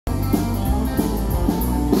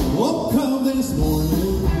this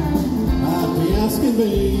morning at the asking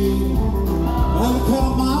me. I cut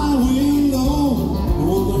my window,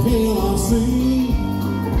 what the hell I see?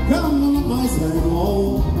 Coming up my same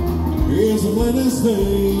home, here's a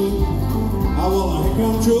Wednesday. I will here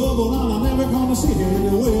come trouble, and I'm never gonna see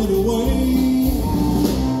anywhere away.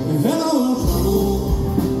 Hello, trouble,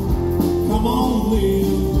 come on,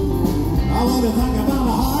 live. I want to think about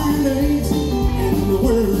the hard days and the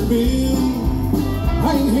worst been.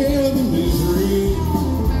 I ain't had the misery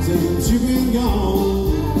since you've been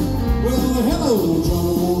gone. Well, hello,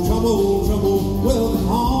 trouble, trouble, trouble, welcome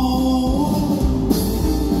home.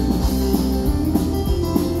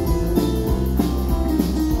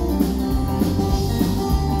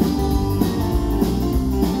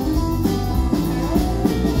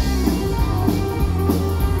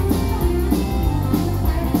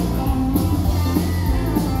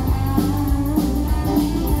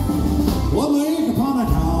 Well, make upon a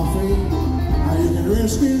coffee, how you can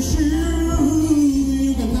rest assured.